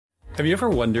Have you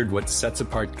ever wondered what sets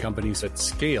apart companies at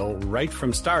scale right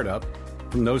from startup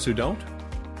from those who don't?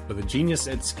 Well, the Genius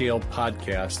at Scale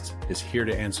podcast is here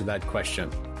to answer that question.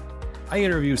 I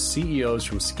interview CEOs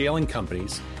from scaling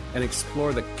companies and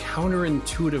explore the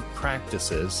counterintuitive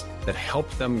practices that help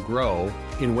them grow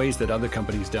in ways that other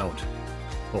companies don't.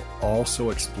 We'll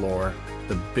also explore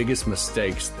the biggest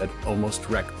mistakes that almost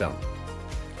wrecked them.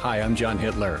 Hi, I'm John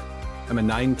Hitler. I'm a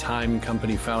 9-time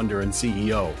company founder and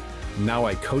CEO. Now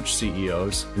I coach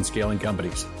CEOs in scaling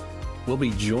companies. We'll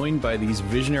be joined by these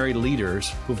visionary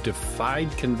leaders who've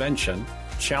defied convention,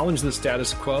 challenged the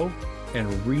status quo, and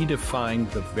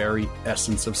redefined the very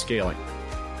essence of scaling.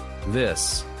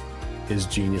 This is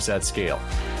Genius at Scale.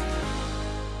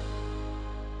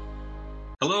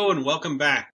 Hello and welcome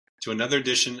back to another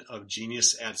edition of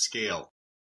Genius at Scale.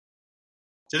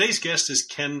 Today's guest is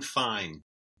Ken Fine.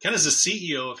 Ken is the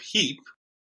CEO of Heap.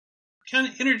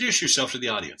 Ken, introduce yourself to the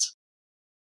audience.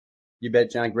 You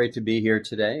bet, John. Great to be here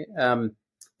today. A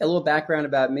little background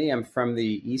about me. I'm from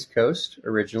the East Coast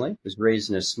originally. Was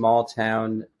raised in a small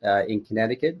town in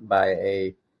Connecticut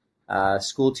by a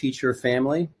school teacher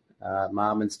family,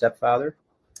 mom and stepfather.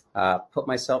 Put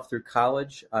myself through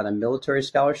college on a military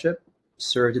scholarship.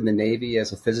 Served in the Navy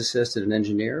as a physicist and an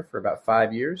engineer for about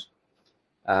 5 years.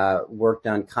 Worked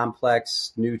on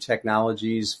complex new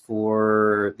technologies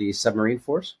for the submarine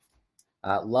force.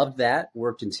 Loved that.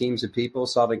 Worked in teams of people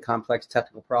solving complex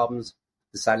technical problems.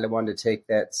 Decided I wanted to take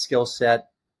that skill set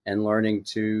and learning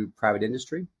to private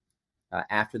industry.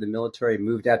 After the military,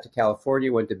 moved out to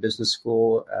California, went to business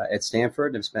school at Stanford,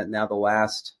 and have spent now the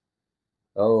last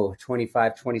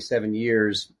 25, 27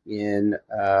 years in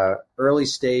early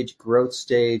stage, growth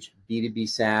stage, B2B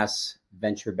SaaS,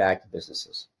 venture-backed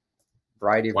businesses.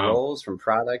 Variety of roles, from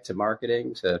product to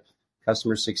marketing to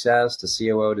customer success to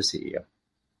COO to CEO.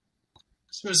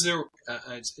 So is there?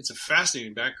 It's a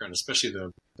fascinating background, especially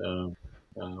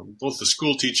both the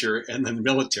school teacher and then the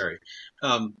military.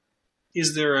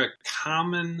 Is there a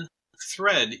common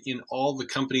thread in all the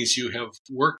companies you have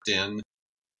worked in?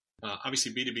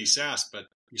 Obviously B2B SaaS, but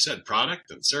you said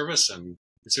product and service, and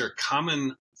is there a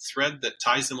common thread that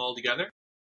ties them all together?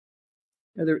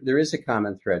 Yeah, there is a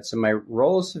common thread. So my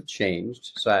roles have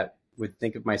changed. So I would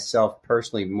think of myself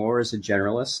personally more as a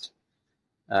generalist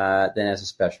than as a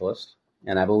specialist.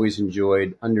 And I've always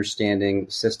enjoyed understanding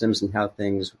systems and how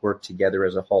things work together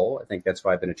as a whole. I think that's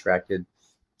why I've been attracted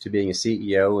to being a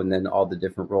CEO and then all the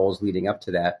different roles leading up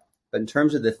to that. But in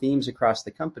terms of the themes across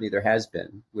the company, there has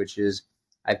been, which is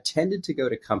I've tended to go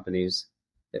to companies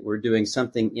that were doing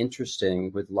something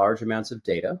interesting with large amounts of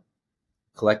data,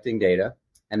 collecting data,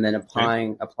 and then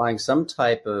applying some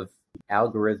type of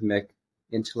algorithmic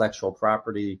intellectual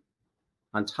property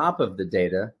on top of the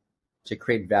data to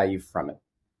create value from it.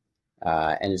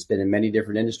 And it's been in many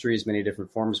different industries, many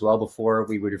different forms. Well before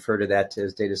we would refer to that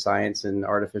as data science and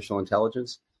artificial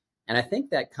intelligence. And I think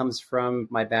that comes from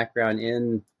my background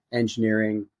in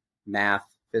engineering, math,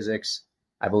 physics.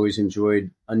 I've always enjoyed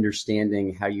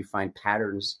understanding how you find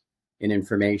patterns in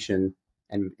information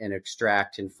and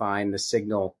extract and find the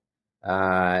signal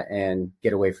and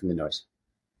get away from the noise.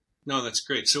 No, that's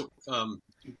great. So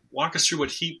walk us through what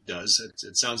Heap does.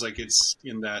 It sounds like it's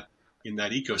in that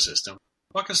ecosystem.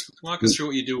 Walk us through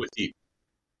what you do with Heap.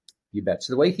 You bet.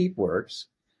 So the way Heap works,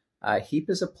 Heap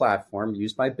is a platform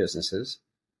used by businesses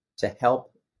to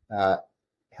help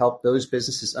those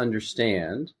businesses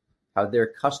understand how their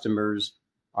customers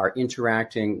are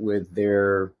interacting with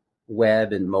their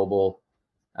web and mobile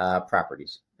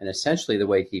properties. And essentially the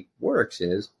way Heap works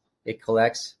is it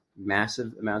collects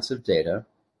massive amounts of data,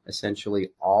 essentially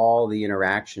all the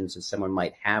interactions that someone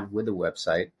might have with a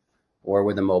website or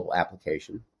with a mobile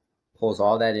application. Pulls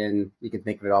all that in. You can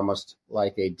think of it almost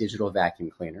like a digital vacuum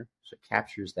cleaner. So it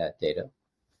captures that data,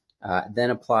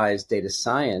 then applies data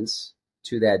science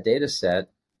to that data set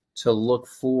to look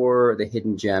for the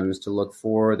hidden gems, to look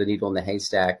for the needle in the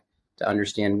haystack, to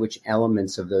understand which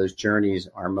elements of those journeys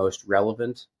are most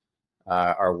relevant,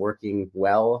 are working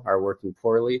well, are working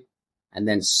poorly, and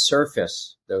then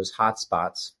surface those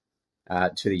hotspots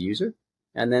to the user.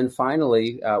 And then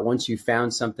finally, once you've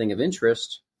found something of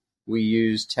interest, we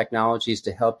use technologies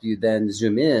to help you then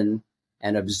zoom in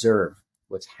and observe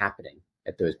what's happening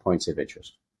at those points of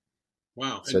interest.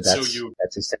 Wow. So that's essentially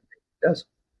what it does.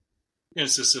 Yeah,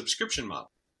 it's a subscription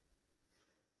model.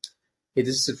 It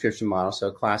is a subscription model. So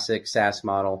a classic SaaS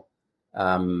model,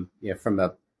 from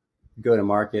a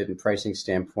go-to-market and pricing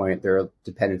standpoint, there are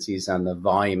dependencies on the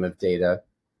volume of data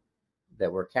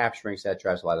that we're capturing. So that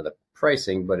drives a lot of the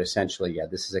pricing. But essentially,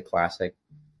 this is a classic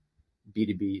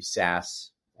B2B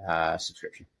SaaS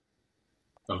subscription.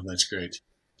 Oh, that's great.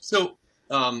 So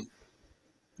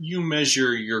you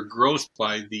measure your growth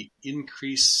by the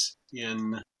increase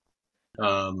in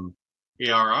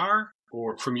ARR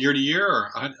or from year to year, or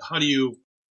how do you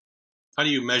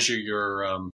measure your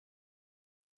how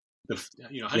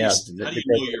do you know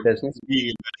your business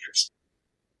measures?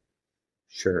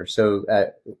 Sure. So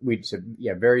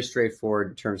very straightforward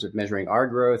in terms of measuring our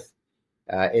growth.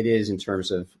 It is in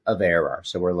terms of ARR.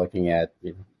 So we're looking at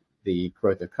the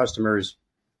growth of customers,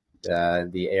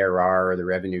 the ARR or the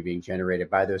revenue being generated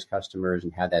by those customers,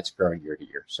 and how that's growing year to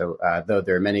year. So though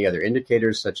there are many other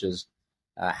indicators such as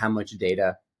how much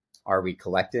data are we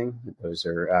collecting, those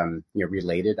are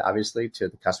related obviously to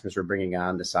the customers we're bringing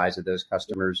on, the size of those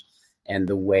customers, and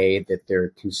the way that they're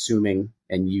consuming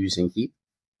and using Heap.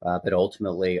 But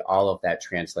ultimately, all of that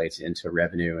translates into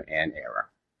revenue and ARR.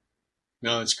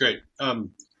 No, that's great.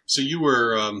 So you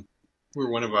were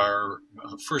one of our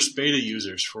first beta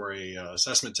users for a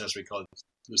assessment test we called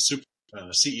the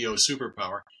CEO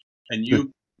Superpower, and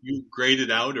you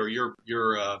graded out, or your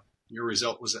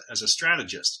result was as a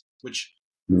strategist, which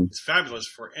is fabulous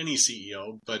for any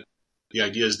CEO. But the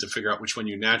idea is to figure out which one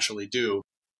you naturally do.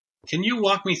 Can you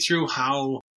walk me through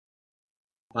how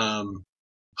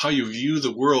you view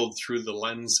the world through the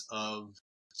lens of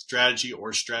strategy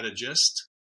or strategist?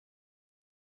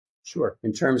 Sure.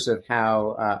 In terms of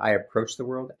how I approach the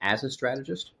world as a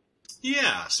strategist?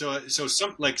 Yeah. So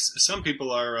some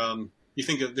people are, you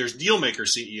think of, there's deal maker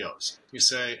CEOs. You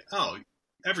say, oh,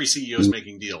 every CEO is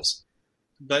making deals.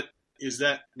 But is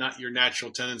that not your natural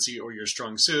tendency or your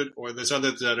strong suit? Or there's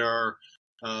others that are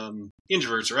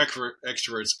introverts or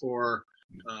extroverts or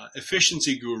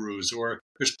efficiency gurus, or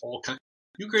there's all kinds.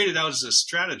 You graded out as a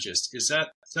strategist. Is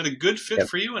that a good fit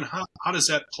for you? And how does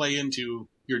that play into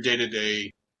your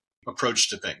day-to-day approach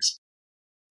to things?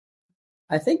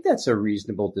 I think that's a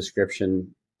reasonable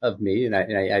description of me. And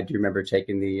I do remember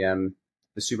taking the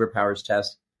superpowers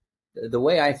test. The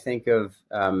way I think of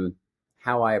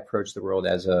how I approach the world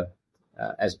as a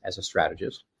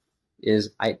strategist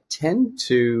is I tend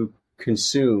to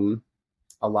consume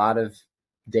a lot of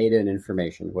data and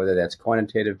information, whether that's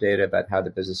quantitative data about how the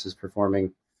business is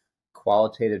performing,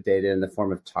 qualitative data in the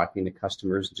form of talking to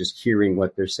customers, just hearing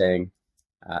what they're saying,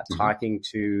 talking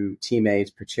to teammates,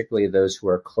 particularly those who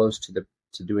are close to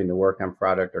doing the work on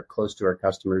product or close to our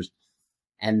customers,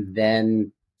 and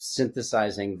then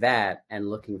synthesizing that and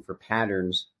looking for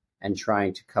patterns and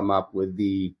trying to come up with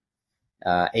a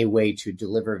way to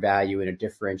deliver value in a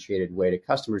differentiated way to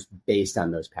customers based on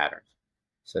those patterns.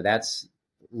 So that's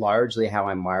largely how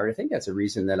I'm wired. I think that's a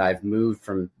reason that I've moved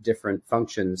from different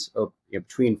functions,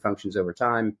 between functions over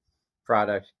time,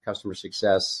 product, customer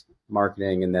success,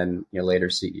 marketing, and then later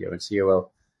CEO and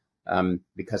COO,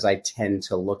 because I tend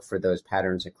to look for those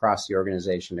patterns across the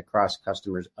organization, across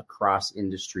customers, across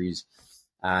industries,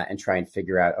 and try and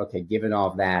figure out, okay, given all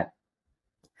of that,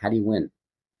 how do you win?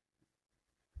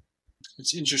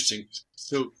 It's interesting.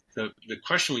 So the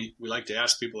question we like to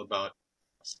ask people about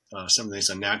some of these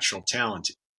are natural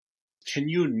talent. Can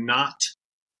you not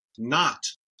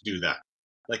do that?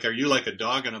 Like, are you like a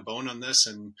dog on a bone on this,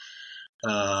 and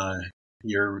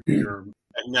you're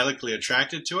magnetically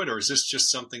attracted to it, or is this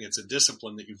just something? It's a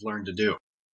discipline that you've learned to do.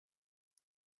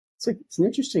 It's an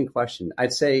interesting question.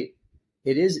 I'd say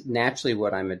it is naturally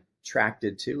what I'm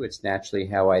attracted to. It's naturally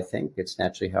how I think. It's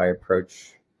naturally how I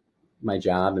approach my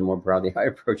job, and more broadly, how I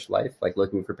approach life, like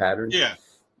looking for patterns. Yeah.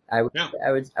 I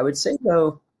would say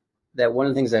though that one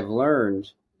of the things I've learned,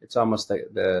 it's almost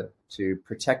to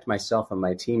protect myself and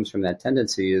my teams from that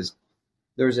tendency is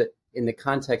in the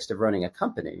context of running a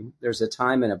company, there's a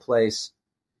time and a place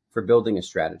for building a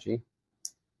strategy.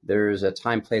 There's a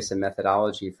time, place, and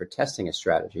methodology for testing a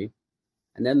strategy.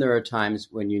 And then there are times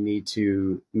when you need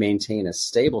to maintain a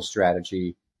stable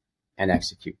strategy and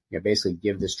execute, basically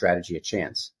give the strategy a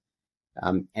chance.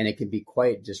 And it can be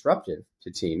quite disruptive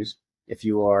to teams if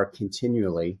you are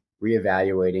continually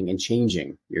reevaluating and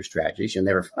changing your strategies. You'll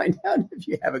never find out if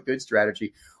you have a good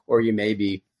strategy, or you may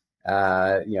be,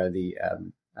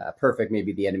 perfect may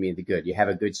be the enemy of the good. You have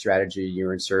a good strategy,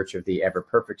 you're in search of the ever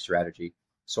perfect strategy.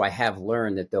 So I have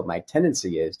learned that though my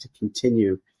tendency is to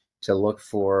continue to look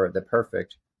for the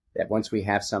perfect, that once we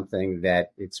have something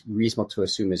that it's reasonable to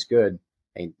assume is good,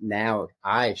 and now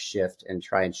I shift and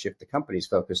try and shift the company's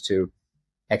focus to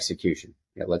execution.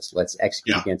 Let's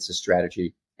execute against the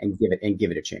strategy and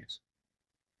give it a chance.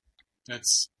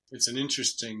 It's an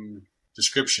interesting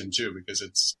description too, because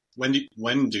it's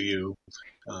when do you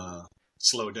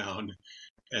slow down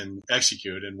and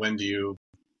execute, and when do you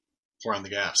pour on the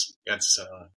gas?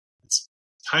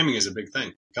 Timing is a big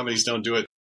thing. Companies don't do it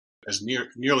as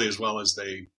nearly as well as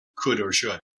they could or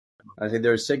should. I think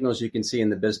there are signals you can see in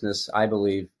the business, I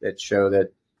believe, that show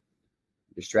that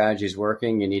your strategy is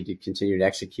working, you need to continue to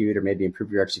execute or maybe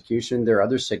improve your execution. There are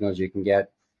other signals you can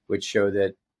get which show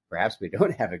that perhaps we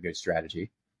don't have a good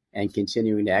strategy, and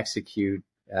continuing to execute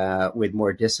with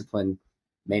more discipline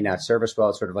may not serve us well.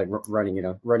 It's sort of like running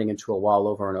into a wall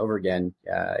over and over again.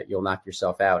 You'll knock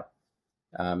yourself out.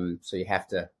 So you have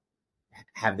to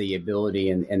have the ability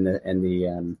and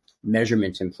the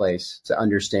measurement in place to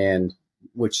understand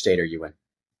which state are you in.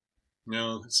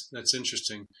 No, that's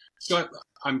interesting. So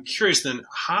I'm curious then,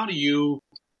 how do you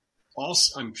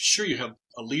also, I'm sure you have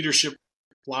a leadership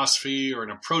philosophy or an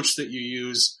approach that you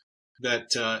use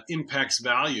that impacts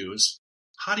values.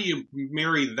 How do you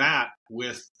marry that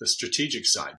with the strategic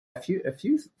side? A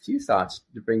few thoughts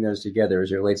to bring those together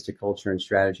as it relates to culture and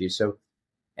strategy. So,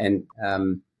 and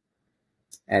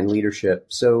leadership.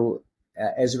 So,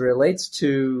 as it relates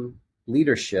to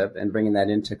leadership and bringing that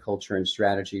into culture and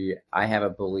strategy, I have a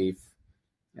belief,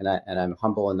 and I'm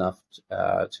humble enough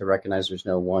to recognize there's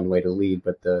no one way to lead,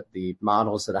 but the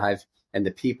models that I've and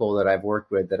the people that I've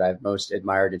worked with that I've most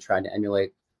admired and tried to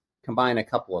emulate combine a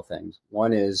couple of things.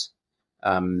 One is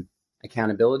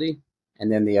accountability,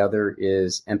 and then the other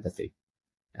is empathy.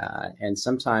 And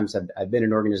sometimes I've been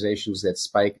in organizations that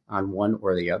spike on one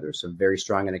or the other, so very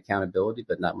strong in accountability,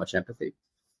 but not much empathy,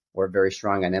 or very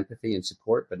strong on empathy and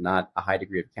support, but not a high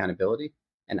degree of accountability.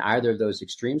 And either of those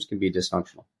extremes can be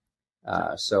dysfunctional.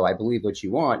 So I believe what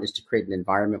you want is to create an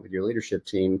environment with your leadership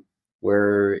team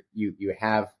where you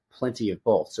have plenty of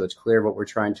both. So it's clear what we're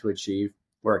trying to achieve.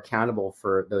 We're accountable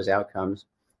for those outcomes,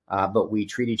 but we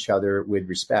treat each other with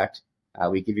respect.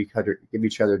 We give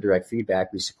each other direct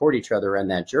feedback. We support each other on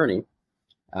that journey.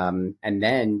 And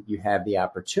then you have the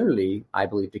opportunity, I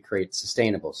believe, to create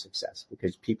sustainable success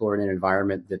because people are in an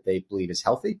environment that they believe is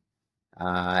healthy.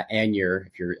 And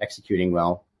if you're executing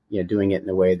well, doing it in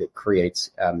a way that creates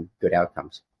good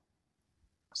outcomes.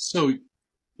 So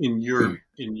in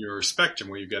your spectrum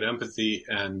where you've got empathy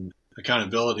and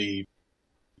accountability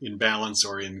in balance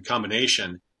or in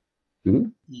combination,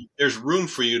 there's room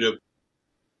for you to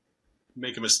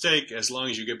make a mistake as long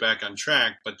as you get back on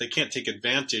track, but they can't take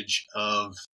advantage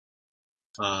of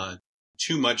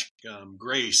too much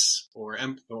grace or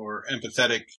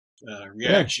empathetic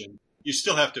reaction. Yeah. You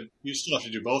still have to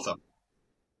do both of them.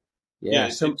 Yeah.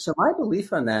 So my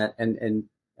belief on that, and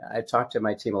I've talked to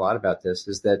my team a lot about this,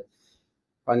 is that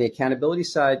on the accountability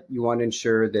side, you want to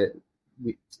ensure that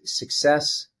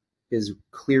success is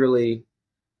clearly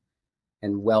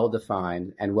and well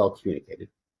defined and well communicated.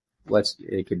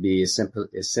 It could be as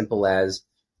simple as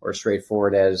or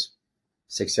straightforward as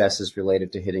success is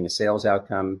related to hitting a sales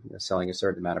outcome, selling a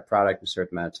certain amount of product in a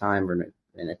certain amount of time, or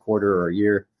in a quarter or a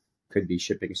year. Could be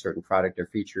shipping a certain product or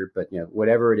feature, but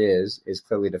whatever it is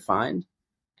clearly defined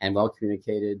and well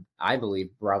communicated, I believe,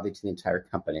 broadly to the entire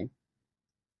company.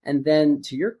 And then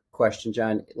to your question,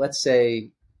 John, let's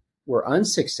say we're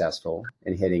unsuccessful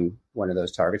in hitting one of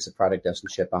those targets. The product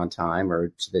doesn't ship on time, or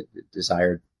to the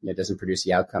desired, doesn't produce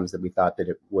the outcomes that we thought that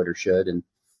it would or should,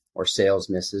 or sales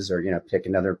misses, or pick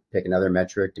another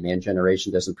metric. Demand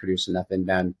generation doesn't produce enough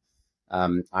inbound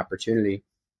opportunity.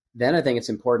 Then I think it's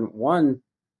important, one,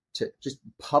 to just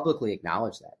publicly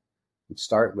acknowledge that and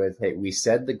start with, hey, we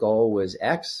said the goal was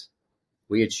X,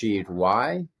 we achieved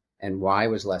Y, and Y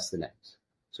was less than X.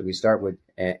 So we start with,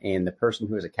 and the person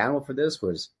who was accountable for this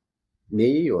was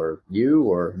me or you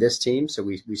or this team. So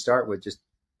we start with just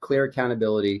clear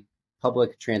accountability,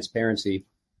 public transparency.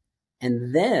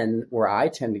 And then where I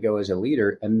tend to go as a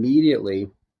leader, immediately,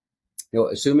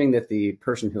 assuming that the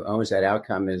person who owns that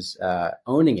outcome is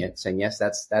owning it, saying, yes,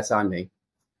 that's on me.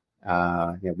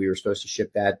 We were supposed to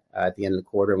ship that at the end of the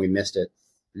quarter and we missed it.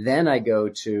 Then I go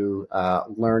to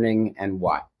learning and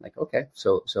why. Like, okay,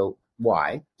 so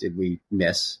why did we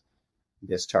miss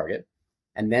this target?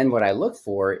 And then what I look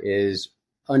for is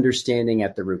understanding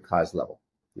at the root cause level.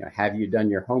 Have you done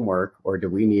your homework, or do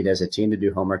we need as a team to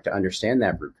do homework to understand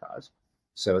that root cause?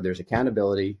 So there's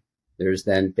accountability. There's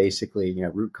then basically,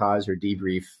 root cause or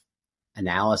debrief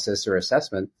analysis or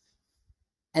assessment.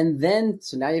 And then,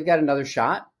 so now you've got another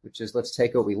shot, which is let's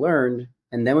take what we learned.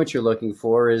 And then what you're looking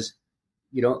for is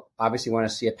you don't obviously want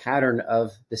to see a pattern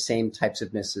of the same types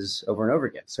of misses over and over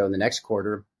again. So in the next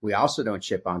quarter, we also don't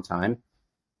ship on time.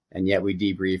 And yet we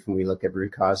debrief and we look at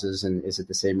root causes. And is it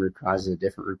the same root cause? Is it a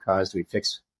different root cause? Do we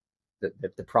fix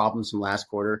the problems from last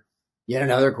quarter? Yet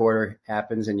another quarter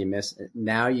happens and you miss.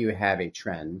 Now you have a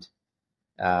trend.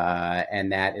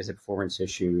 And that is a performance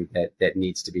issue that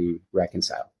needs to be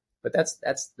reconciled. But that's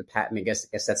the pattern. I guess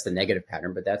that's the negative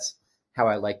pattern, but that's how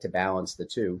I like to balance the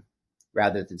two,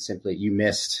 rather than simply you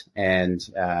missed and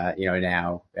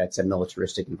now that's a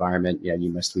militaristic environment. You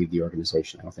must leave the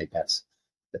organization. I don't think that's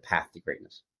the path to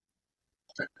greatness.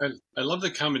 I love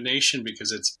the combination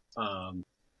because it's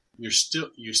you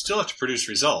still have to produce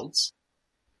results,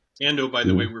 and oh, by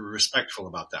the way, we're respectful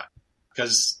about that,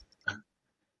 because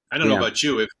I don't know about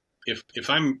you,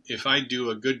 if I do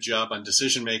a good job on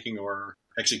decision making or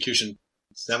execution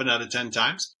 7 out of 10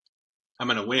 times, I'm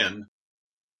going to win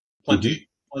plenty.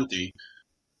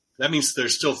 That means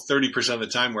there's still 30% of the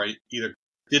time where I either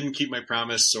didn't keep my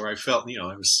promise or I felt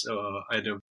I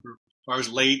was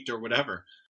late or whatever.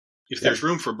 If there's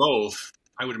room for both,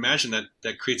 I would imagine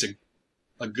that creates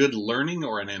a good learning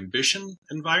or an ambition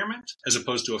environment as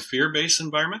opposed to a fear-based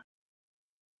environment.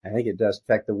 I think it does. In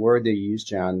fact, the word that you use,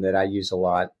 John, that I use a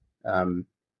lot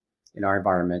in our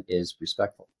environment is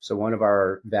respectful. So one of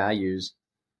our values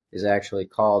is actually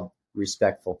called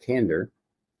respectful candor.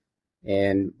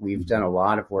 And we've done a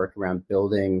lot of work around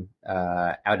building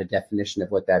out a definition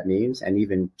of what that means and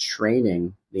even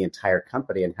training the entire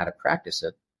company on how to practice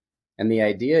it. And the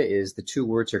idea is the two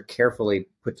words are carefully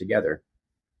put together.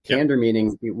 Candor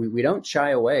meaning we don't shy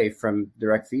away from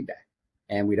direct feedback,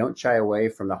 and we don't shy away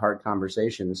from the hard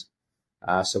conversations.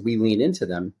 So we lean into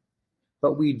them,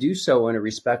 but we do so in a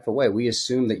respectful way. We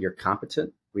assume that you're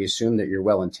competent. We assume that you're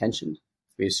well-intentioned.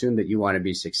 We assume that you want to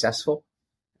be successful,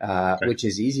 which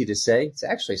is easy to say. It's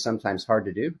actually sometimes hard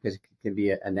to do because it can be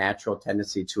a natural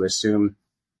tendency to assume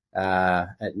a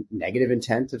negative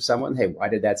intent of someone. Hey, why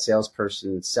did that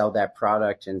salesperson sell that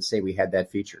product and say we had that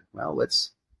feature? Well,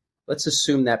 let's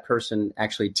assume that person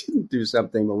actually didn't do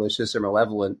something malicious or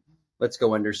malevolent. Let's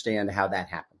go understand how that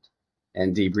happened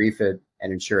and debrief it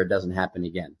and ensure it doesn't happen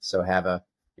again. So have a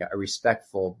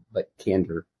respectful but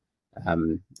candorous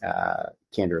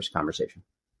conversation.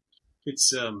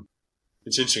 It's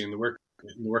interesting in the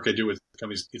work I do with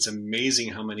companies. It's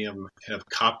amazing how many of them have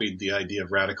copied the idea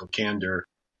of radical candor.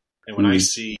 And when I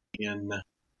see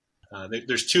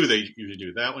there's two they usually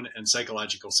do, that one and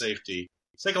psychological safety.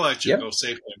 Psychological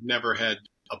safety, I've never had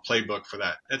a playbook for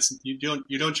that. That's you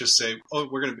don't just say, oh,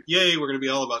 we're going to be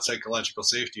all about psychological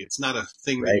safety. It's not a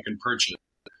thing that you can purchase.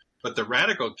 But the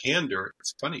radical candor,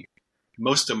 it's funny.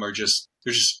 Most of them they're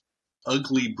just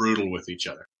ugly, brutal with each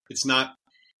other. It's not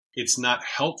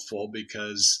helpful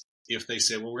because if they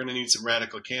say, well, we're going to need some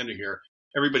radical candor here,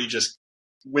 everybody just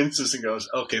winces and goes,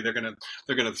 okay, they're going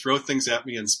to throw things at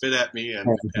me and spit at me and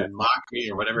mock me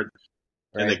or whatever.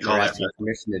 And they call that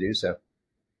permission to do so.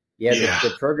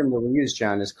 The program that we use,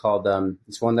 John, is called,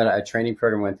 it's one that a training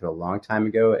program went through a long time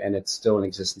ago, and it's still in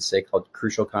existence today, called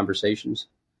Crucial Conversations.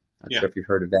 I'm not sure if you've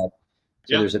heard of that.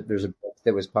 So there's a book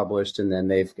that was published, and then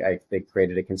they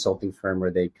created a consulting firm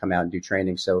where they come out and do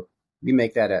training. So we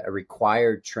make that a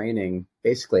required training,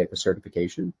 basically like a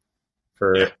certification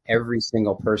for every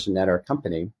single person at our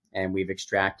company. And we've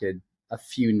extracted a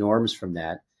few norms from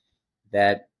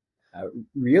that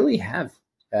really have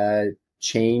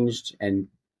changed and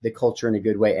the culture in a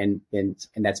good way. And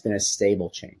that's been a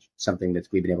stable change, something that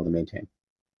we've been able to maintain.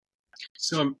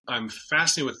 So I'm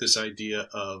fascinated with this idea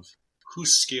of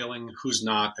who's scaling, who's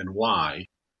not, and why.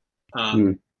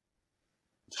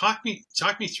 Talk me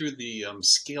through the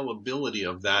scalability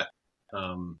of that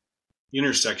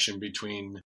intersection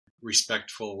between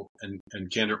respectful and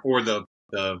candor, or the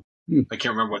I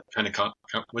can't remember what kind of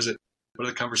was it. What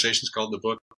are the conversations called? The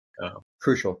book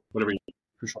Crucial, whatever.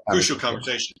 Crucial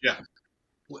conversation. Yeah.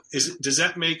 Is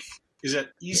that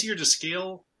easier to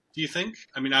scale? Do you think?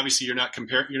 I mean, obviously you're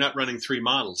not running 3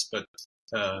 models, but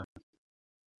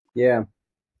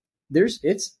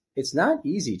it's not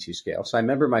easy to scale. So I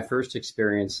remember my first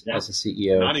experience as a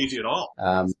CEO. Not easy at all.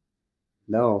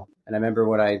 No. And I remember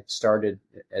when I started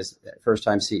as first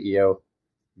time CEO,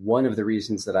 one of the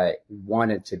reasons that I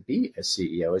wanted to be a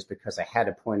CEO is because I had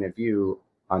a point of view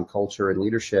on culture and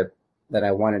leadership that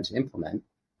I wanted to implement.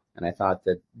 And I thought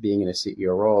that being in a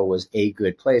CEO role was a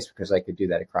good place because I could do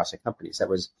that across the companies. That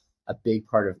was a big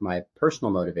part of my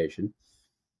personal motivation.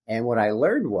 And what I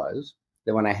learned was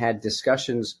that when I had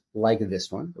discussions like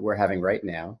this one that we're having right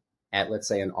now at, let's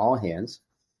say, an all hands,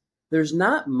 there's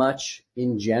not much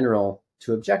in general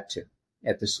to object to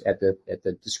at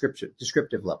the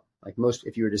descriptive level. Like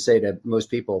if you were to say to most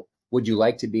people, would you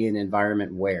like to be in an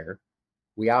environment where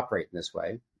we operate in this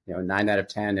way? 9 out of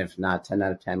 10, if not 10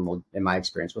 out of 10, will, in my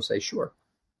experience, will say sure.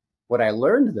 What I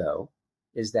learned, though,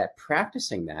 is that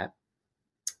practicing that,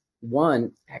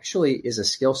 one, actually is a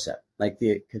skill set,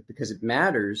 because it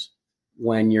matters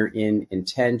when you're in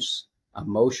intense,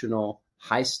 emotional,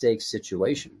 high-stakes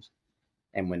situations.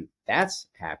 And when that's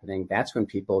happening, that's when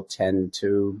people tend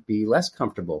to be less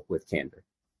comfortable with candor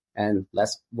and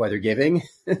less, whether giving,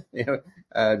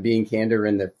 being candor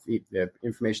in the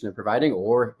information they're providing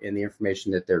or in the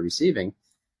information that they're receiving.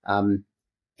 And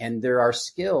And there are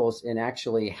skills in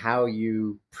actually how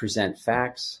you present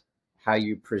facts, how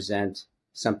you present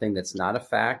something that's not a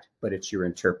fact, but it's your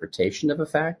interpretation of a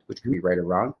fact, which can be right or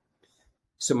wrong.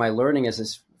 So my learning as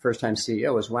this first-time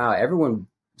CEO was, wow, everyone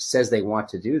says they want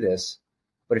to do this,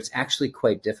 but it's actually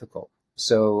quite difficult.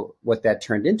 So what that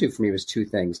turned into for me was two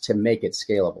things to make it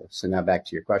scalable. So now back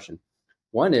to your question.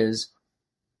 One is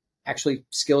actually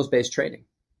skills-based training.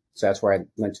 So that's where I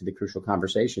went to the crucial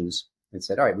conversations and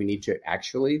said, all right, we need to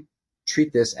actually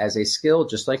treat this as a skill,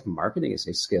 just like marketing is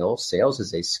a skill, sales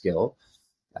is a skill,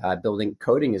 building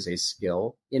coding is a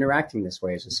skill, interacting this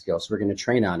way is a skill. So we're going to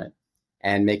train on it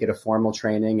and make it a formal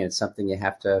training. And it's something you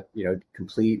have to,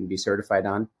 complete and be certified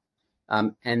on.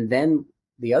 And then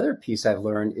the other piece I've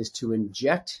learned is to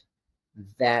inject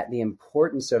the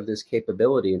importance of this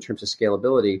capability in terms of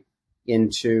scalability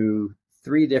into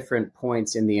 3 different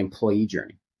points in the employee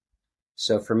journey.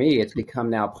 So for me, it's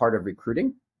become now part of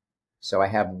recruiting. So I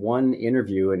have one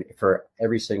interview for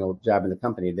every single job in the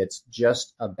company that's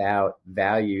just about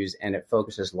values, and it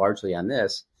focuses largely on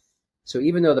this. So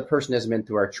even though the person hasn't been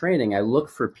through our training, I look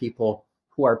for people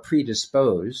who are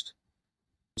predisposed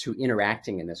to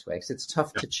interacting in this way, because it's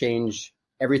tough to change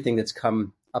everything that's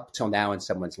come up till now in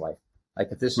someone's life.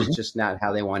 Like if this is just not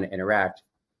how they want to interact,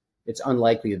 it's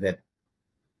unlikely that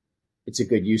it's a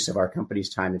good use of our company's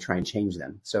time to try and change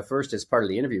them. So first, it's part of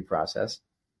the interview process.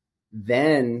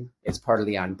 Then it's part of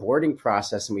the onboarding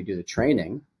process and we do the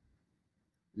training.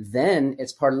 Then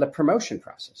it's part of the promotion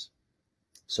process.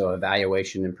 So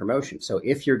evaluation and promotion. So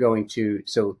if you're going to,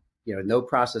 no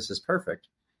process is perfect,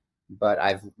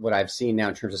 but what I've seen now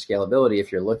in terms of scalability,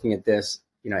 if you're looking at this,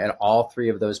 at all 3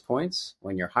 of those points,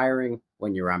 when you're hiring,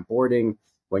 when you're onboarding,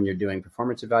 when you're doing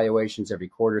performance evaluations every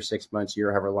quarter, 6 months,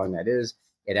 year, however long that is,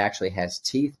 it actually has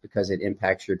teeth because it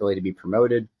impacts your ability to be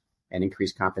promoted and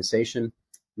increase compensation.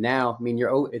 Now,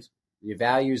 your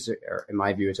values are, in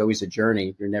my view, it's always a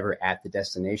journey. You're never at the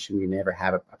destination. You never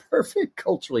have a perfect,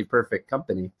 culturally perfect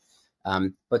company.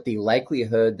 But the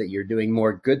likelihood that you're doing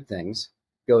more good things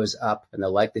goes up, and the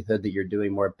likelihood that you're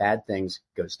doing more bad things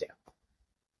goes down.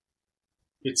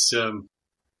 It's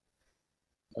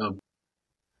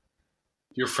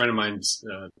your friend of mine's,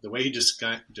 the way he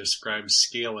describes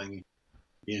scaling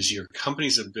is your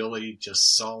company's ability to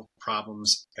solve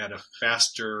problems at a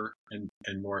faster and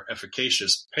more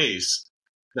efficacious pace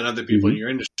than other people in your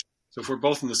industry. So if we're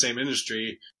both in the same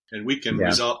industry and we can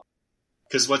resolve,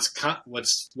 because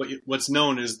what's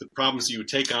known is the problems you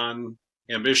take on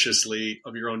ambitiously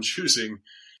of your own choosing,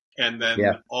 and then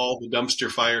all the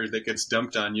dumpster fire that gets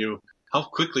dumped on you, how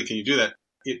quickly can you do that?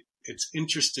 It's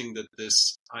interesting that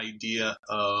this idea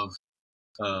of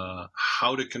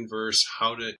how to converse,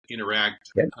 how to interact,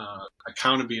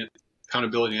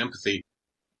 accountability and empathy,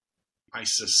 I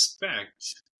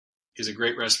suspect is a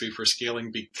great recipe for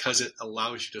scaling because it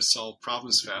allows you to solve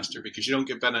problems faster, because you don't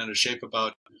get bent out of shape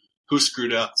about who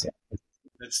screwed up.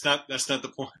 That's not the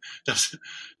point.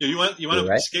 You want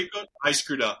a scapegoat? I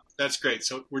screwed up. That's great.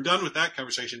 So we're done with that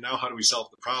conversation. Now how do we solve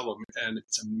the problem? And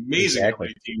it's amazing how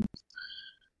many teams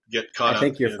get caught up. I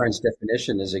think your friend's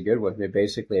definition is a good one.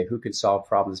 Basically, who can solve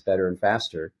problems better and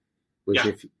faster, which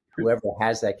if whoever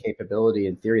has that capability,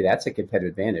 in theory, that's a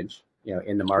competitive advantage,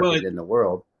 in the market, in the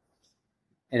world.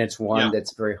 And it's one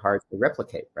that's very hard to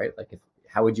replicate, right? Like,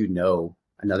 how would you know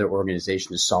another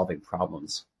organization is solving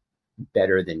problems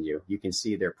better than you? You can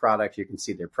see their product, you can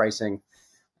see their pricing,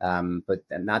 but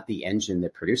not the engine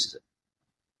that produces it.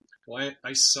 Well,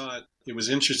 I saw it. It was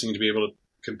interesting to be able to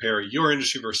compare your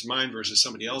industry versus mine versus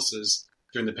somebody else's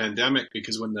during the pandemic,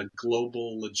 because when the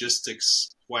global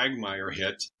logistics quagmire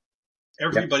hit,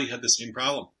 everybody had the same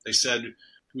problem. They said,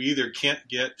 we either can't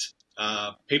get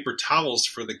paper towels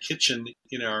for the kitchen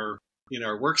in our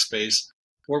workspace,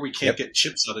 or we can't get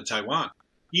chips out of Taiwan.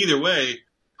 Either way,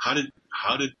 how did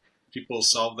people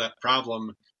solve that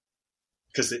problem?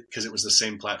 Because it was the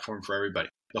same platform for everybody.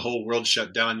 The whole world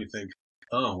shut down. You think,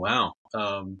 oh wow.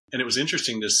 And it was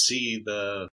interesting to see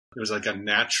it was like a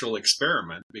natural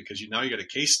experiment, because now you got a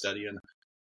case study, and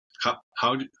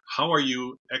how are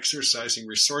you exercising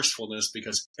resourcefulness,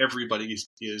 because everybody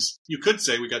is, you could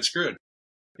say we got screwed.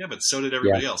 Yeah, but so did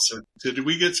everybody else. So did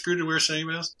we get screwed to where same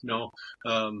else? No.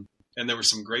 And there were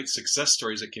some great success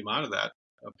stories that came out of that,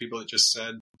 of people that just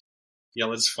said, yeah,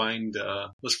 let's find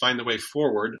the way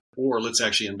forward, or let's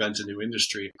actually invent a new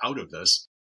industry out of this.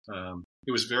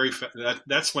 It was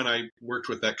that's when I worked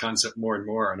with that concept more and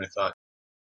more. And I thought,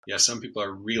 yeah, some people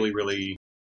are really, really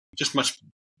just much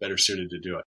better suited to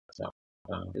do it. So,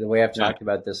 the way I've talked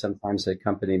about this sometimes at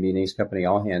company meetings, company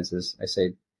all hands, is I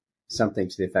say something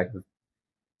to the effect of,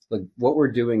 look, what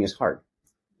we're doing is hard.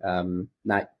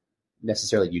 Not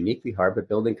necessarily uniquely hard, but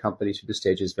building companies through the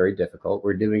stage is very difficult.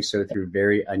 We're doing so through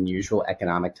very unusual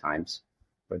economic times,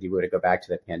 whether you were to go back to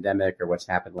the pandemic or what's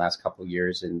happened the last couple of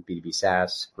years in B2B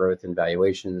SaaS growth and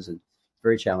valuations, and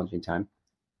very challenging time.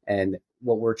 And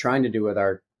what we're trying to do with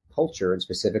our culture, and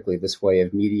specifically this way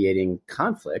of mediating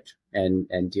conflict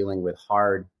and dealing with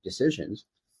hard decisions,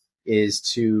 is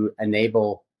to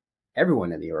enable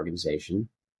everyone in the organization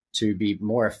to be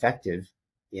more effective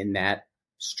in that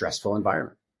stressful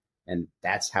environment. And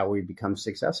that's how we become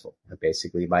successful,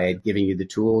 basically by giving you the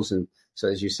tools. And so,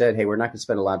 as you said, hey, we're not going to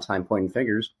spend a lot of time pointing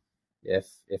fingers.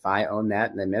 If I own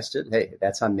that and I missed it, hey,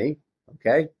 that's on me.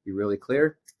 Okay, be really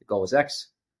clear. The goal was X.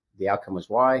 The outcome was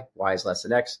Y. Y is less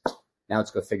than X. Now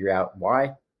let's go figure out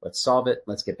why. Let's solve it.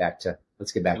 Let's get back to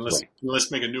winning.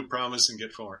 Let's make a new promise and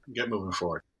get moving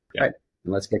forward. Yeah. Right.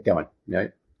 And let's get going.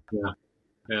 Right?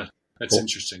 Yeah. That's cool.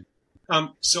 Interesting.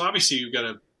 So obviously you've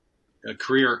got a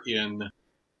career in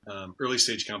early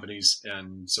stage companies,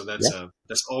 and so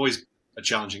that's always a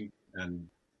challenging and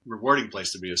rewarding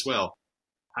place to be as well.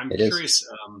 I'm curious.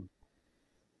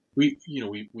 We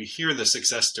hear the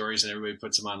success stories and everybody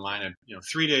puts them online.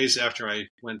 3 days after I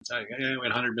went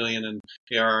 100 million in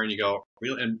ARR, and you go,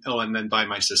 and then buy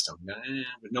my system.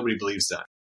 But nobody believes that.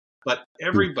 But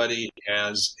everybody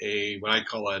has what I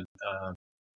call a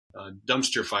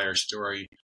dumpster fire story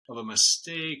of a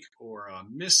mistake or a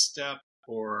misstep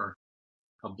or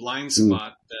a blind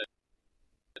spot that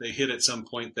they hit at some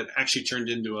point that actually turned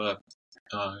into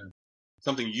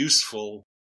something useful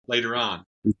later on.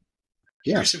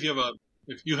 Yeah. Curious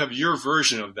if you have your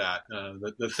version of that,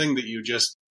 the thing that you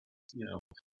just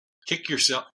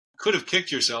could have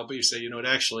kicked yourself, but you say,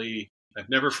 I've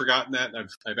never forgotten that.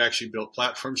 I've actually built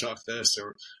platforms off this.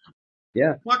 Or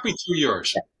walk me through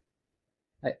yours.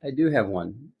 I do have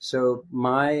one. So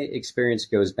my experience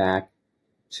goes back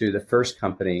to the first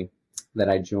company that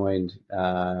I joined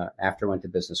after I went to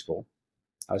business school.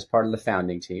 I was part of the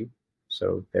founding team,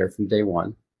 so there from day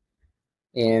one,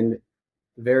 and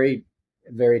very,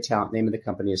 very talented. Name of the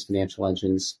company is Financial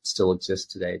Engines. Still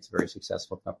exists today. It's a very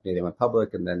successful company. They went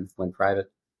public and then went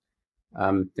private.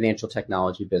 Financial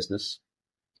technology business.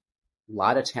 A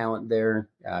lot of talent there.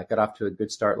 Got off to a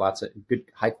good start. Lots of good,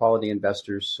 high quality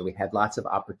investors. So we had lots of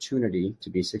opportunity to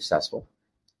be successful.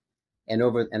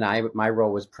 My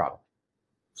role was product.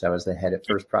 So I was the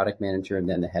first product manager and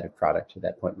then the head of product at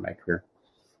that point in my career.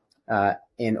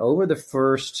 And over the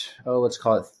first, let's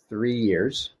call it 3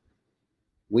 years,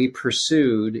 we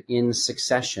pursued in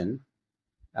succession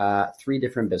 3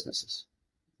 different businesses.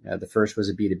 The first was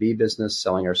a B2B business,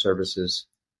 selling our services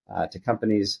to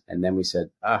companies. And then we said,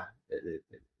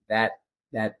 that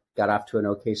got off to an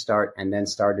okay start and then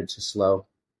started to slow.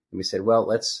 And we said, well,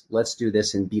 let's do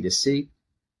this in B2C.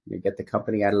 Get the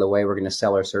company out of the way. We're going to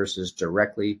sell our services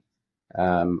directly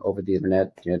over the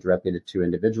internet, directly to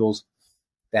individuals.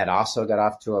 That also got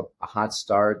off to a hot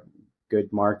start,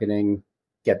 good marketing,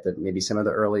 get maybe some of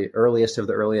the earliest of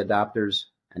the early adopters,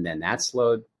 and then that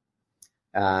slowed.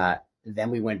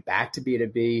 Then we went back to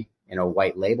B2B in a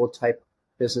white label type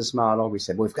business model. We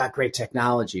said, well, we've got great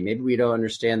technology. Maybe we don't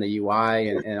understand the UI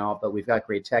and all, but we've got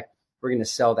great tech. We're going to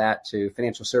sell that to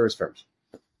financial service firms.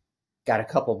 Got a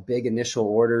couple big initial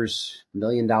orders, $1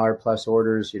 million plus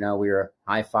orders. We were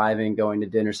high-fiving, going to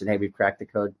dinner, said, hey, we've cracked the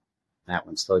code. That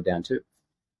one slowed down too.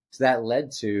 So that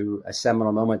led to a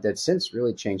seminal moment that since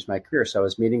really changed my career. So I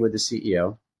was meeting with the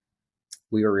CEO.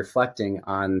 We were reflecting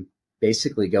on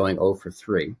basically going 0 for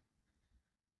 3.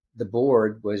 The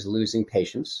board was losing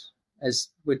patience, as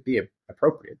would be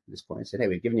appropriate at this point. I said, hey,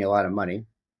 we've given you a lot of money.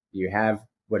 You have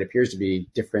what appears to be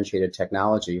differentiated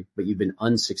technology, but you've been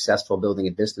unsuccessful building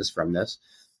a business from this.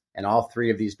 And all 3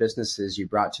 of these businesses you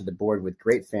brought to the board with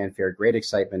great fanfare, great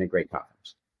excitement, and great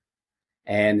confidence.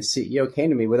 And the CEO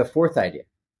came to me with a 4th idea.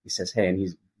 He says, hey, and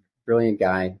he's a brilliant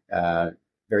guy,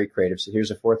 very creative. So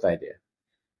here's a 4th idea.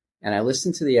 And I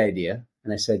listened to the idea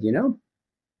and I said,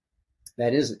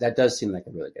 that does seem like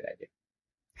a really good idea.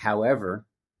 However,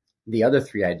 the other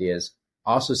 3 ideas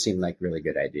also seem like really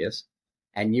good ideas.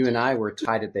 And you and I were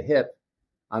tied at the hip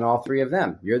on all 3 of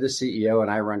them. You're the CEO and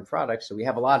I run products. So we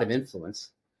have a lot of influence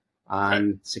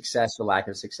on success or lack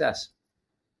of success.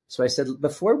 So I said,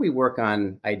 before we work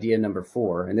on idea number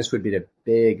 4, and this would be the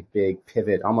big, big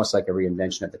pivot, almost like a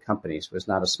reinvention of the company. So it was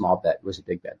not a small bet, it was a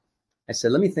big bet. I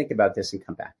said, let me think about this and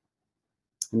come back.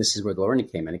 And this is where the learning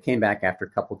came in. It came back after a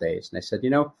couple of days. And I said,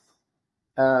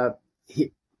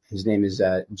 his name is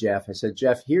Jeff. I said,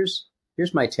 Jeff, here's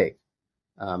my take,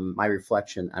 my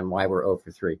reflection on why we're 0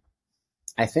 for 3.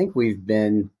 I think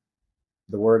the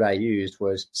word I used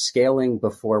was scaling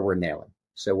before we're nailing.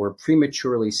 So we're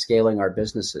prematurely scaling our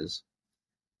businesses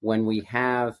when we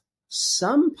have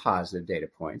some positive data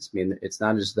points. I mean, it's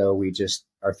not as though we just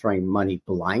are throwing money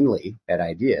blindly at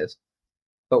ideas,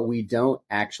 but we don't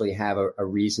actually have a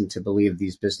reason to believe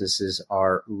these businesses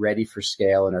are ready for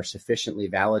scale and are sufficiently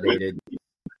validated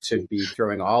to be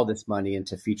throwing all this money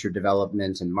into feature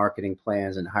development and marketing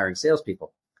plans and hiring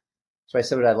salespeople. So I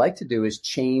said, what I'd like to do is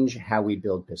change how we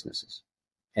build businesses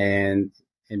and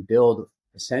build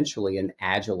essentially an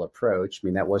agile approach. I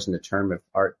mean, that wasn't a term of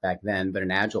art back then, but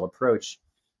an agile approach,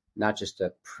 not just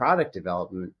to product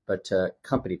development, but to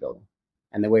company building.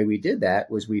 And the way we did that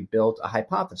was we built a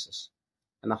hypothesis.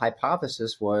 And the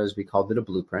hypothesis was, we called it a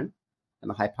blueprint. And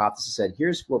the hypothesis said,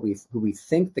 here's who we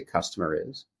think the customer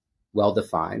is, well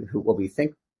defined, what we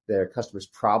think their customer's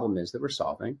problem is that we're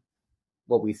solving,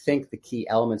 what we think the key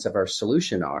elements of our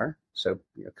solution are, so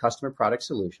customer, product,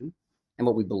 solution, and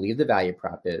what we believe the value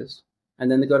prop is, and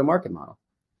then the go-to-market model.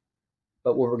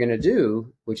 But what we're going to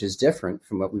do, which is different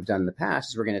from what we've done in the past,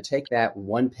 is we're going to take that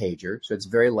one pager. So it's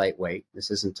very lightweight. This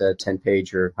isn't a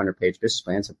 10-page or 100-page business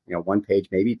plan. It's one page,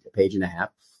 maybe a page and a half.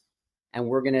 And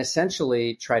we're going to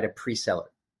essentially try to pre-sell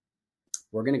it.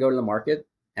 We're going to go to the market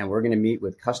and we're going to meet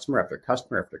with customer after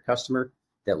customer after customer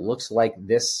that looks like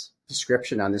this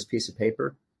description on this piece of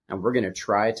paper. And we're going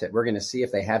to see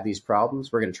if they have these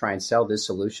problems. We're going to try and sell this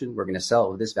solution. We're going to sell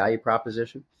it with this value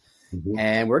proposition. Mm-hmm.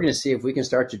 And we're going to see if we can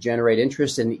start to generate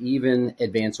interest and even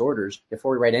advance orders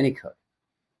before we write any code,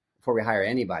 before we hire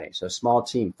anybody. So a small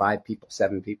team, 5 people,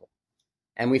 7 people.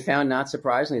 And we found, not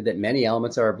surprisingly, that many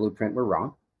elements of our blueprint were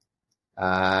wrong.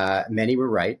 Many were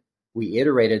right. We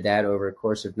iterated that over a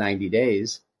course of 90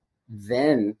 days.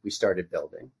 Then we started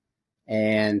building.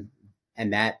 And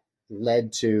that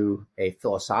led to a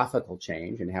philosophical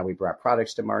change in how we brought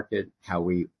products to market, how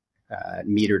we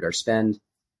metered our spend.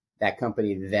 That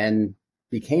company then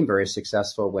became very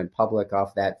successful, went public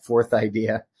off that 4th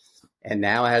idea, and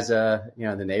now has the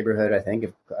neighborhood, I think,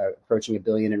 of approaching $1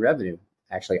 billion in revenue,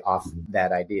 actually off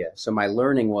that idea. So my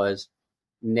learning was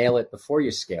nail it before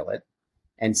you scale it.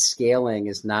 And scale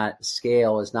is not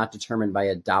determined by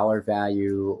a dollar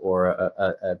value or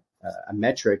a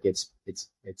metric. It's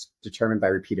determined by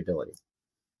repeatability.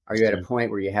 Are you at a point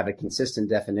where you have a consistent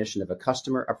definition of a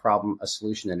customer, a problem, a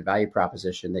solution, and a value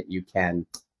proposition that you can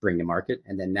bring to market?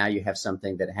 And then now you have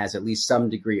something that has at least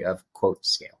some degree of, quote,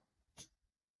 scale.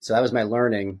 So that was my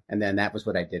learning. And then that was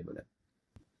what I did with it.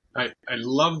 I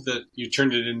love that you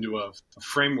turned it into a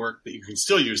framework that you can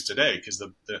still use today, because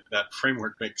that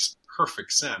framework makes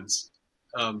perfect sense.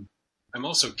 I'm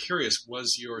also curious,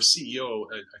 was your CEO,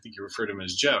 I think you referred to him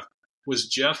as Jeff, was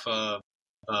Jeff a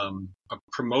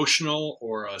promotional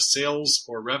or a sales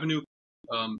or revenue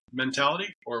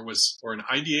mentality, or an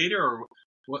ideator, or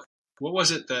what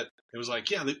was it that it was like,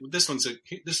 yeah, this one's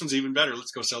even better,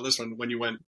 let's go sell this one, when you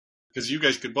went, because you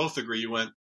guys could both agree you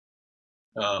went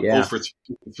 0 for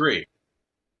 3.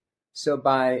 So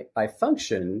by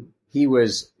function, he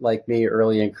was like me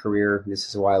early in career. This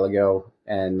is a while ago.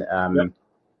 And I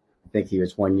think he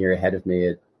was 1 year ahead of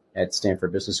me at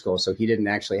Stanford Business School. So he didn't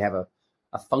actually have a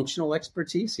functional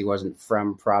expertise. He wasn't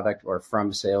from product or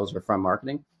from sales or from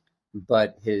marketing.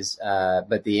 But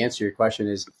but the answer to your question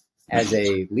is, as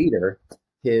a leader,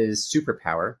 his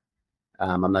superpower,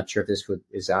 I'm not sure if this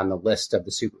is on the list of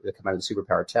the come out of the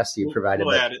superpower test you provided.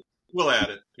 We'll add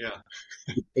it. Yeah.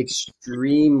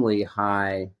 Extremely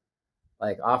high,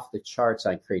 like off the charts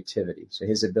on creativity. So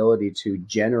his ability to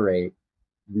generate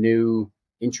new,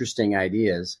 interesting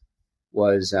ideas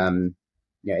was,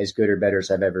 as good or better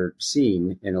as I've ever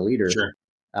seen in a leader. Sure.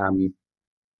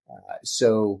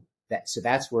 So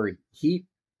that's where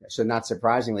so not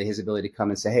surprisingly, his ability to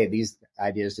come and say, hey, these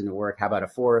ideas didn't work. How about a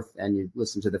 4th? And you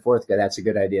listen to the 4th guy. That's a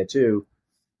good idea too.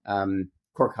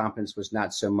 Core competence was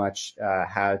not so much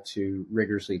how to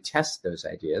rigorously test those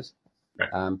ideas,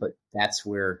 right. But that's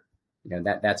where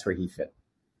that's where he fit.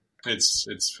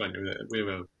 It's funny.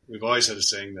 We've always had a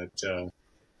saying that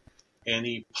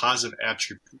any positive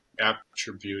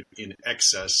attribute in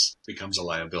excess becomes a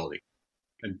liability,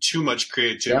 and too much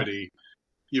creativity,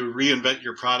 you reinvent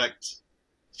your product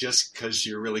just because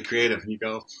you're really creative, and you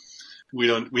go, we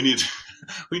need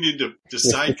to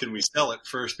decide, can we sell it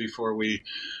first before we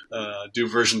do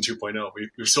version 2.0?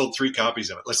 We've sold 3 copies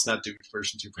of it. Let's not do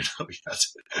version 2.0 yet.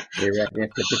 You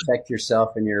have to protect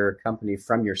yourself and your company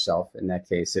from yourself in that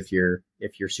case, if your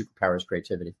superpower is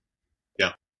creativity.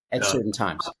 Yeah. At certain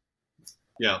times.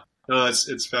 Yeah. No,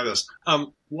 it's fabulous.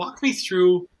 Walk me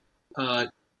through,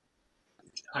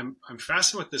 I'm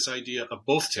fascinated with this idea of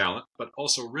both talent, but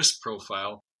also risk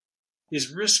profile. Is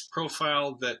risk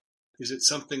profile is it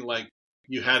something like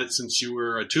you had it since you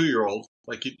were a 2-year-old,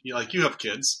 like you have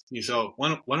kids? You saw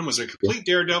one of them was a complete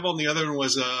daredevil, and the other one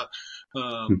was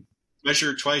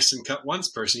measure twice and cut once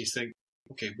person, you think,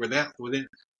 okay,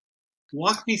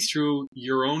 walk me through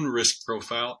your own risk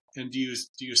profile. And do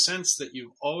you sense that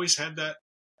you've always had that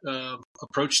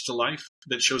approach to life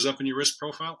that shows up in your risk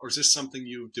profile, or is this something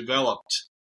you've developed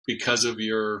because of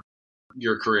your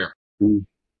career?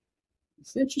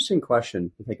 It's an interesting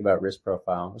question to think about risk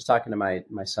profile. I was talking to my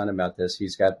son about this.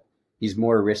 He's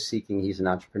more risk seeking. He's an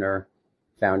entrepreneur,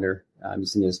 founder.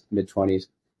 He's in his mid-20s.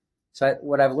 So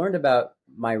what I've learned about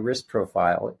my risk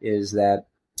profile is that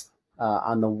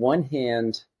on the one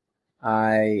hand,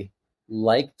 I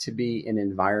like to be in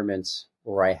environments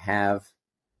where I have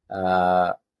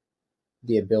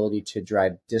the ability to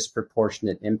drive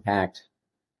disproportionate impact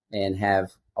and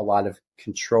have a lot of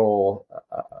control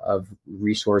of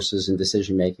resources and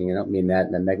decision making. I don't mean that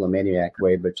in a megalomaniac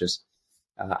way, but just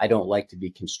I don't like to be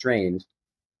constrained.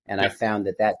 And I found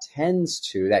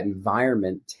that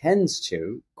environment tends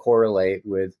to correlate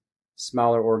with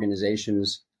smaller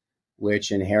organizations,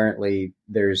 which inherently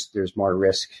there's more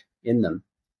risk in them.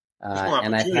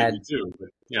 And I've had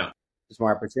there's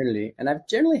more opportunity, and I've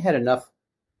generally had enough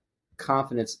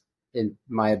confidence in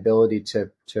my ability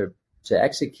to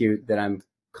execute that I'm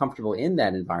comfortable in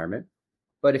that environment.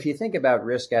 But if you think about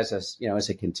risk as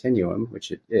a continuum,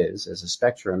 which it is, as a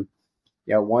spectrum,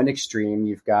 one extreme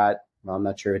you've got, well, I'm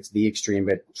not sure it's the extreme,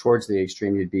 but towards the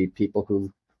extreme you'd be people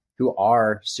who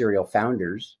are serial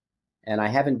founders. And I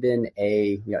haven't been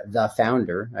the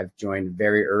founder. I've joined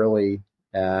very early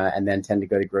and then tend to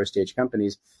go to growth stage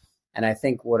companies. And I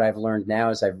think what I've learned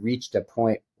now is I've reached a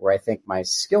point where I think my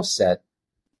skill set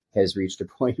has reached a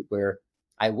point where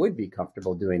I would be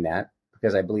comfortable doing that,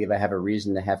 because I believe I have a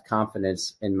reason to have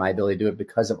confidence in my ability to do it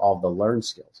because of all the learned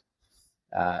skills.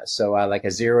 So I like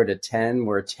a 0 to 10,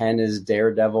 where 10 is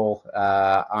daredevil,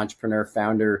 entrepreneur,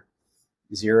 founder.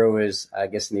 0 is, I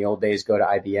guess in the old days, go to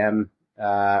IBM,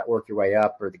 work your way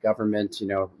up, or the government,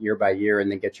 year by year, and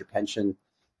then get your pension.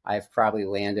 I've probably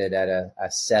landed at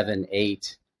a 7,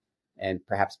 8. And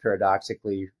perhaps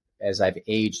paradoxically, as I've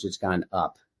aged, it's gone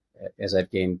up as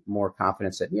I've gained more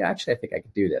confidence that, actually, I think I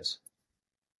could do this.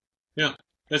 Yeah,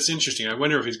 that's interesting. I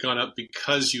wonder if it's gone up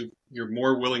because you're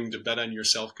more willing to bet on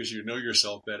yourself because you know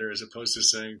yourself better, as opposed to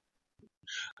saying,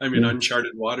 I'm in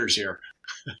uncharted waters here.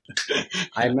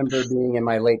 I remember being in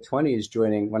my late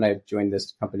 20s when I joined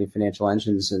this company, Financial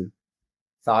Engines, and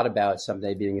thought about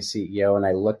someday being a CEO. And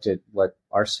I looked at what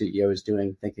our CEO is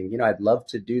doing, thinking, I'd love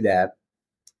to do that,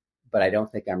 but I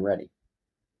don't think I'm ready.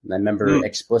 And I remember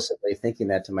explicitly thinking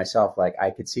that to myself, like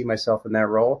I could see myself in that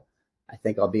role. I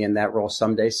think I'll be in that role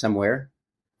someday, somewhere,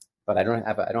 but I don't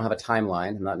have a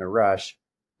timeline. I'm not in a rush.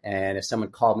 And if someone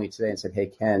called me today and said, hey,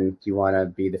 Ken, do you want to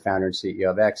be the founder and CEO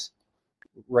of X?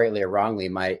 Rightly or wrongly,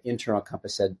 my internal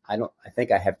compass said, I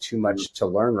think I have too much to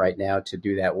learn right now to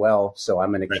do that well. So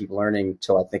I'm going to keep learning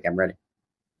till I think I'm ready.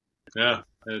 Yeah,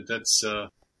 that's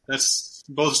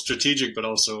both strategic, but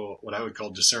also what I would call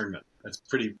discernment. That's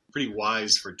pretty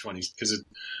wise for 20s, because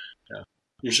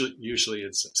usually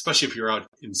it's, especially if you're out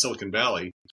in Silicon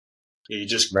Valley, you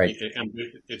just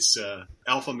it's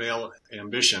alpha male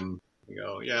ambition. You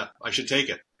go, yeah, I should take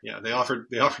it. Yeah, they offered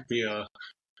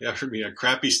me a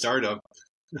crappy startup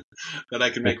that I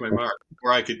could make my mark,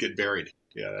 or I could get buried.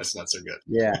 Yeah, that's not so good.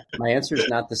 Yeah, my answer is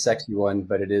not the sexy one,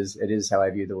 but it is how I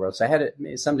view the world. So I had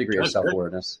some degree of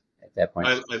self-awareness at that point.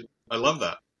 I love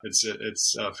that.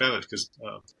 It's fabulous, because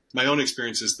my own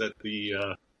experience is that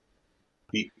the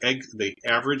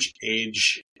average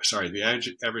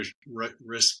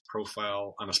risk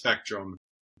profile on a spectrum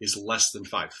is less than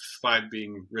 5. 5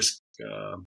 being risk.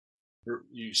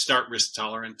 You start risk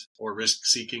tolerant or risk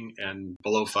seeking, and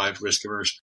below 5 risk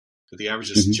averse. But the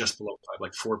average is just below 5,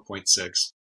 like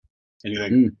 4.6. And you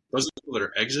think those are people that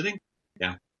are exiting?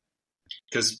 Yeah,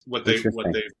 because what they've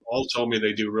all told me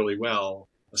they do really well.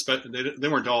 Especially, they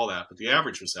weren't all that, but the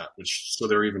average was that. So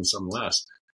there are even some less.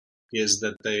 Is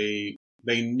that they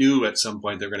knew at some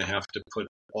point they're going to have to put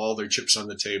all their chips on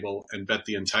the table and bet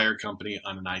the entire company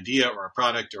on an idea or a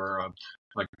product or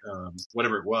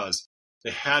whatever it was.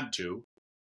 They had to,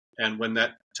 and when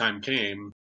that time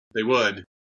came, they would,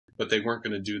 but they weren't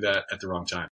going to do that at the wrong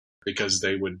time, because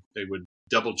they would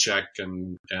double check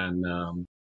and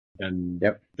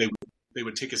they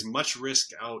would take as much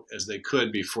risk out as they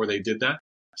could before they did that,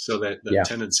 so that the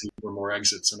tendency were more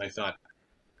exits. And I thought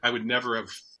I would never have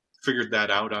figured that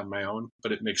out on my own,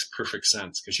 but it makes perfect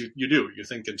sense, because you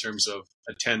think in terms of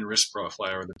a 10 risk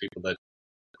profile are the people that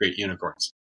create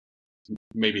unicorns.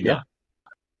 Maybe not.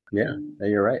 Yeah,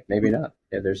 you're right. Maybe not.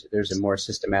 Yeah, there's a more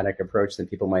systematic approach than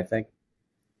people might think.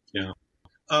 Yeah.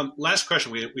 Last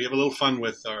question. We have a little fun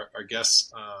with our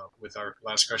guests with our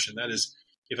last question. That is,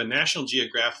 if a National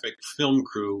Geographic film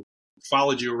crew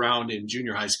followed you around in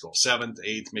junior high school, 7th,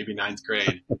 8th, maybe 9th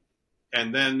grade,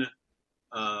 and then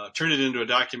turned it into a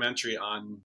documentary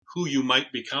on who you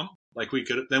might become. Like we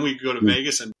could go to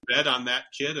Vegas and bet on that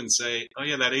kid and say, oh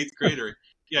yeah, that 8th grader,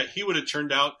 yeah, he would have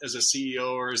turned out as a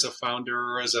CEO or as a founder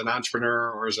or as an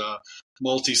entrepreneur or as a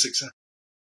multi-success.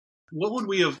 What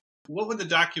would the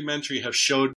documentary have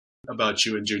showed about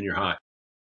you in junior high?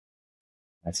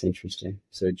 That's interesting.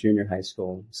 So junior high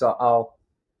school. So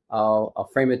I'll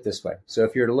frame it this way. So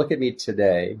if you were to look at me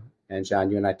today, and John,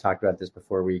 you and I talked about this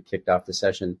before we kicked off the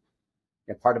session,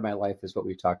 part of my life is what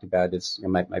we've talked about. It's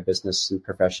my business and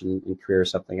profession and career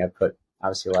is something I put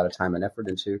obviously a lot of time and effort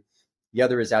into. The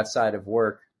other is outside of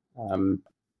work. I'm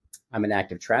an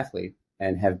active triathlete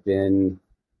and have been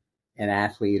an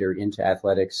athlete or into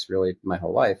athletics really my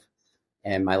whole life.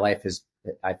 And my life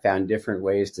I found different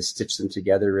ways to stitch them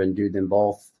together and do them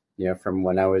both, from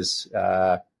when I was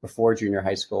before junior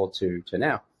high school to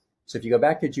now. So if you go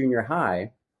back to junior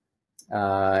high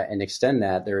and extend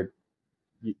that, there are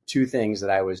two things that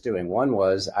I was doing. One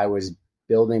was I was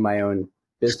building my own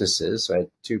businesses. So I had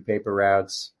 2 paper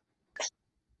routes,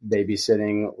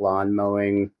 babysitting, lawn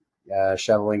mowing,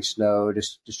 shoveling snow,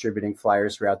 distributing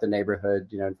flyers throughout the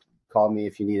neighborhood. Call me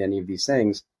if you need any of these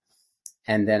things.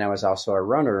 And then I was also a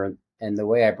runner. And the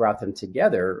way I brought them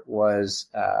together was,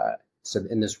 so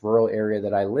in this rural area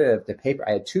that I lived,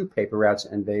 I had 2 paper routes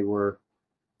and they were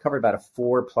covered about a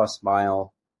 4+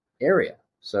 mile area.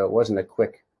 So it wasn't a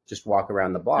quick, just walk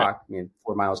around the block. I mean,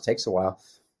 4 miles takes a while.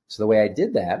 So the way I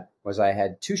did that was I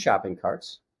had 2 shopping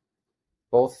carts,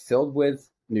 both filled with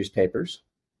newspapers.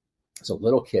 So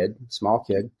small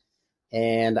kid.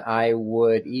 And I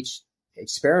would each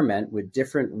experiment with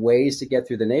different ways to get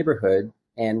through the neighborhood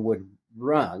and would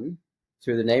run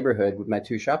through the neighborhood with my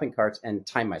 2 shopping carts and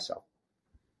time myself.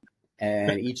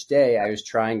 And each day I was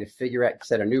trying to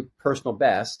set a new personal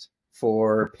best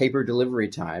for paper delivery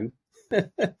time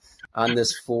on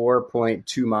this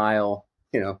 4.2 mile,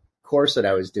 course that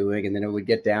I was doing. And then it would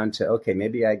get down to, okay,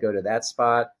 maybe I go to that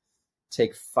spot,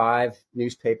 take 5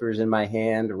 newspapers in my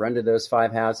hand, run to those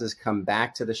 5 houses, come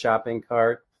back to the shopping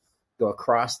cart, go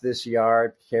across this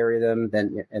yard, carry them,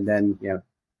 then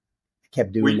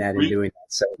kept doing that.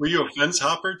 So were you a fence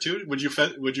hopper too? Would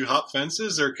you hop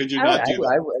fences or could you not do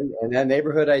that? In that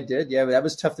neighborhood I did. Yeah, but that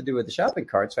was tough to do with the shopping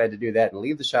cart. So I had to do that and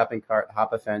leave the shopping cart,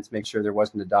 hop a fence, make sure there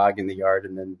wasn't a dog in the yard,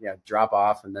 and then drop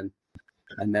off and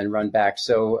then run back.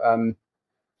 So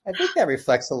I think that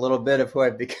reflects a little bit of who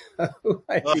I've become.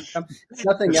 If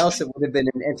nothing else, it would have been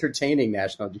an entertaining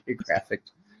National Geographic.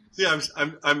 Yeah,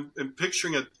 I'm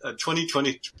picturing a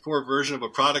 2024 version of a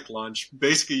product launch,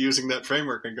 basically using that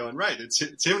framework and going, right, it's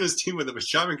him and his team with a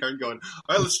shopping cart going,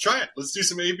 all right, let's try it. Let's do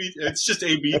some A/B. It's just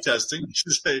A/B testing. You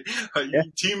should say,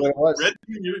 team red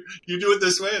team, you do it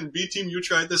this way, and B team, you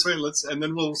try it this way, and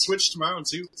then we'll switch tomorrow and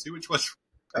see which one.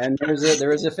 And there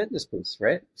was a fitness piece,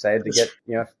 right? So I had to get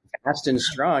fast and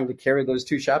strong to carry those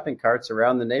 2 shopping carts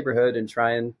around the neighborhood and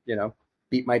try and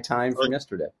beat my time from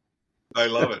yesterday. I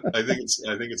love it. I think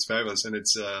it's fabulous, and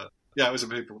it's it was a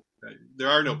paper. There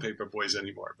are no paper boys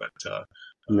anymore, but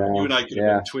you and I could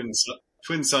have been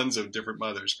twin sons of different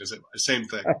mothers because same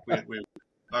thing.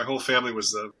 Our whole family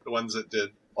was the ones that did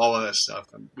all of that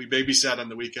stuff, and we babysat on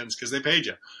the weekends because they paid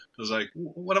you. It was like,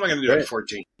 what am I going to do at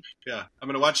 14? Yeah, I'm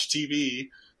going to watch TV,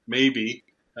 maybe.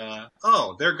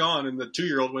 They're gone, and the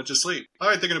 2-year-old went to sleep. All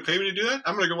right, they're going to pay me to do that?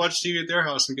 I'm going to go watch TV at their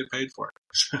house and get paid for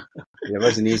it. It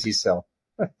was an easy sell.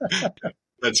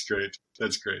 That's great.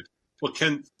 Well,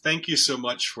 Ken, thank you so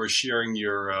much for sharing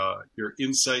your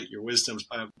insight, your wisdoms.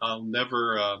 I'll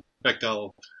never, in fact,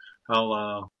 I'll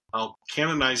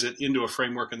canonize it into a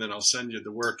framework, and then I'll send you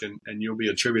the work, and you'll be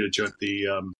attributed to it.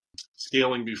 The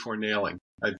scaling before nailing.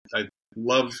 I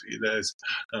love that.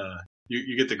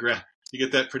 You get you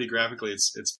get that pretty graphically.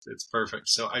 It's perfect.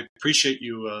 So I appreciate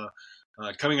you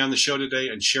coming on the show today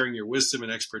and sharing your wisdom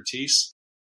and expertise.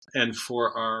 And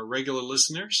for our regular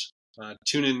listeners,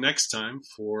 tune in next time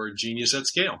for Genius at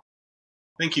Scale.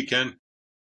 Thank you, Ken.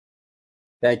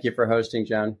 Thank you for hosting,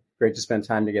 John. Great to spend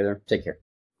time together. Take care.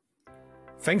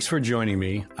 Thanks for joining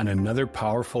me on another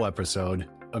powerful episode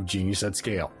of Genius at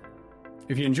Scale.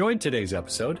 If you enjoyed today's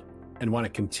episode and want to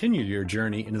continue your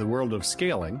journey into the world of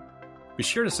scaling, be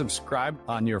sure to subscribe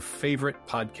on your favorite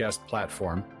podcast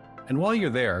platform. And while you're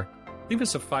there, leave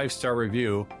us a 5-star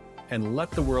review and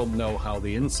let the world know how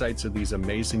the insights of these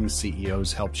amazing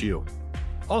CEOs helped you.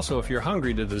 Also, if you're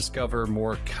hungry to discover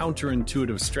more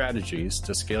counterintuitive strategies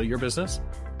to scale your business,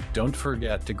 don't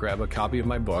forget to grab a copy of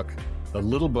my book, The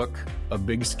Little Book of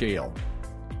Big Scale,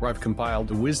 where I've compiled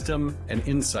wisdom and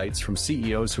insights from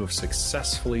CEOs who have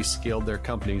successfully scaled their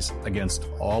companies against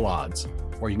all odds.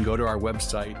 or you can go to our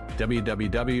website,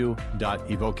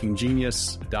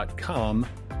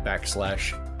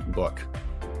 www.evokinggenius.com/book.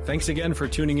 Thanks again for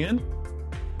tuning in.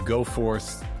 Go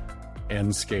forth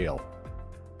and scale.